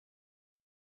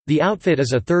The Outfit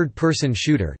is a third-person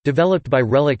shooter, developed by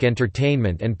Relic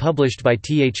Entertainment and published by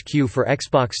THQ for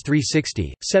Xbox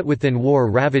 360, set within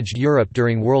war-ravaged Europe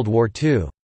during World War II.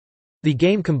 The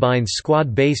game combines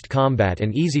squad-based combat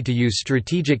and easy-to-use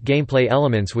strategic gameplay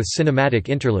elements with cinematic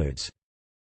interludes.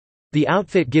 The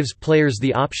Outfit gives players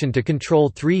the option to control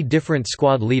 3 different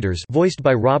squad leaders voiced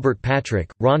by Robert Patrick,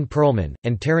 Ron Perlman,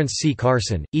 and Terrence C.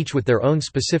 Carson, each with their own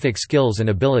specific skills and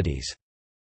abilities.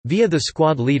 Via the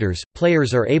squad leaders,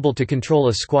 players are able to control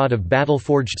a squad of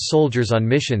battle-forged soldiers on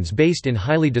missions based in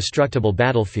highly destructible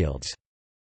battlefields.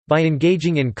 By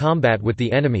engaging in combat with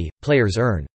the enemy, players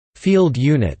earn field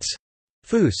units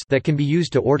that can be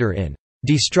used to order in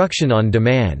destruction on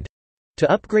demand,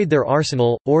 to upgrade their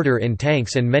arsenal, order in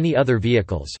tanks and many other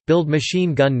vehicles, build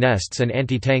machine gun nests and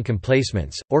anti-tank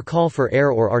emplacements, or call for air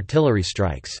or artillery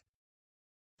strikes.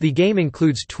 The game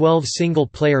includes 12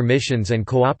 single-player missions and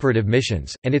cooperative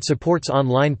missions, and it supports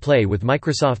online play with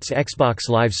Microsoft's Xbox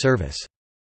Live service.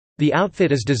 The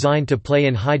Outfit is designed to play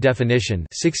in high definition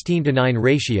 16:9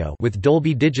 ratio with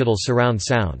Dolby Digital surround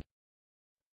sound.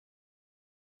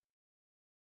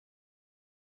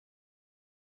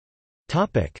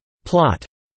 Plot.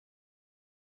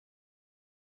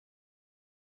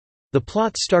 The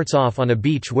plot starts off on a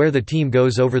beach where the team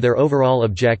goes over their overall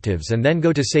objectives and then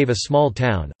go to save a small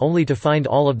town, only to find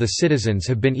all of the citizens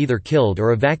have been either killed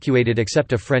or evacuated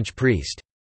except a French priest.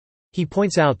 He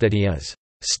points out that he is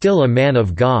still a man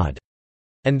of God,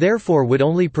 and therefore would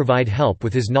only provide help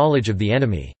with his knowledge of the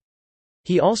enemy.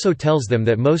 He also tells them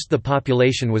that most the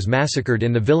population was massacred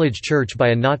in the village church by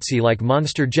a Nazi-like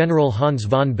monster General Hans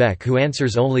von Beck who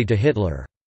answers only to Hitler.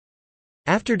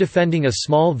 After defending a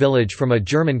small village from a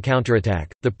German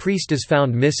counterattack, the priest is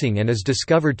found missing and is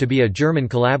discovered to be a German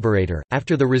collaborator,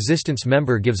 after the resistance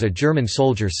member gives a German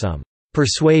soldier some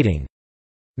persuading.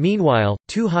 Meanwhile,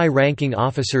 2 high-ranking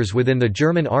officers within the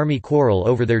German army quarrel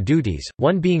over their duties,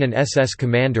 one being an SS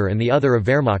commander and the other a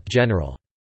Wehrmacht general.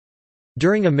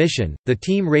 During a mission, the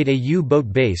team raid a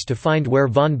U-boat base to find where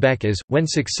von Beck is. When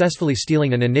successfully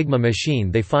stealing an Enigma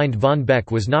machine, they find von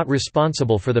Beck was not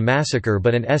responsible for the massacre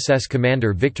but an SS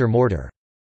commander Victor Mortar.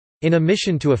 In a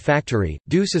mission to a factory,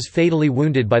 Deuce is fatally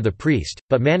wounded by the priest,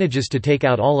 but manages to take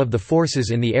out all of the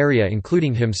forces in the area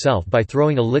including himself by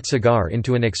throwing a lit cigar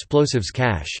into an explosives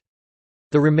cache.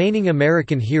 The remaining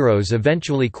American heroes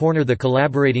eventually corner the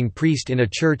collaborating priest in a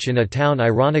church in a town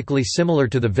ironically similar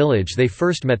to the village they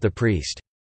first met the priest.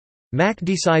 Mac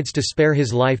decides to spare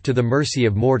his life to the mercy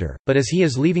of Mortar, but as he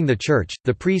is leaving the church,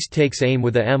 the priest takes aim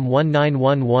with a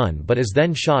M1911 but is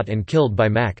then shot and killed by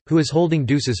Mac, who is holding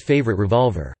Deuce's favorite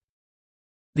revolver.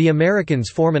 The Americans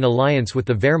form an alliance with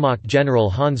the Wehrmacht general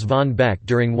Hans von Beck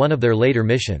during one of their later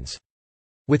missions.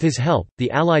 With his help,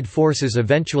 the Allied forces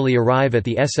eventually arrive at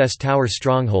the SS Tower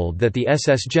stronghold that the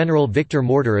SS general Victor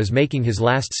Mortar is making his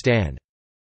last stand.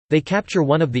 They capture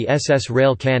one of the SS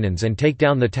rail cannons and take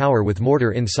down the tower with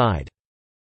Mortar inside.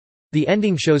 The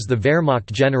ending shows the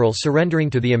Wehrmacht general surrendering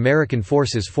to the American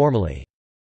forces formally.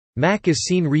 Mac is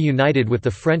seen reunited with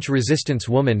the French resistance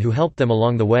woman who helped them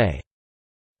along the way.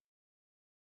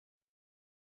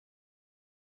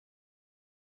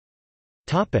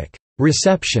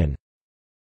 Reception.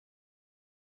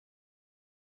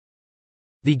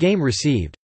 The game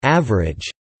received average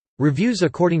reviews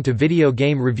according to video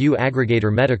game review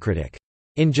aggregator Metacritic.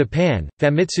 In Japan,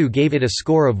 Famitsu gave it a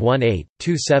score of 1.8,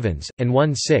 2 7s, and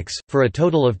 1 6, for a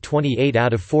total of 28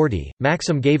 out of 40.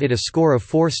 Maxim gave it a score of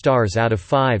 4 stars out of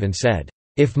 5 and said,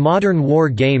 "If modern war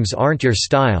games aren't your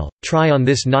style, try on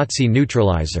this Nazi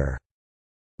neutralizer.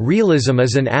 Realism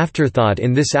is an afterthought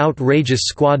in this outrageous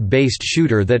squad-based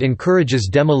shooter that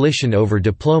encourages demolition over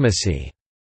diplomacy."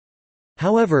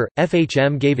 However,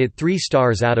 FHM gave it 3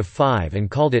 stars out of 5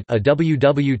 and called it a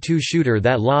WW2 shooter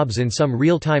that lobs in some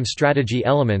real-time strategy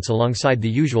elements alongside the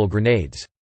usual grenades.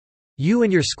 You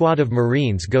and your squad of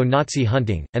Marines go Nazi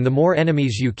hunting, and the more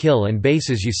enemies you kill and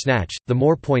bases you snatch, the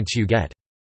more points you get.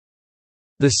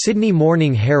 The Sydney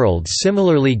Morning Herald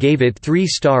similarly gave it 3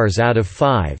 stars out of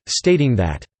 5, stating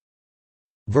that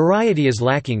variety is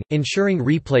lacking, ensuring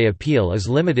replay appeal is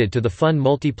limited to the fun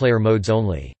multiplayer modes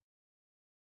only.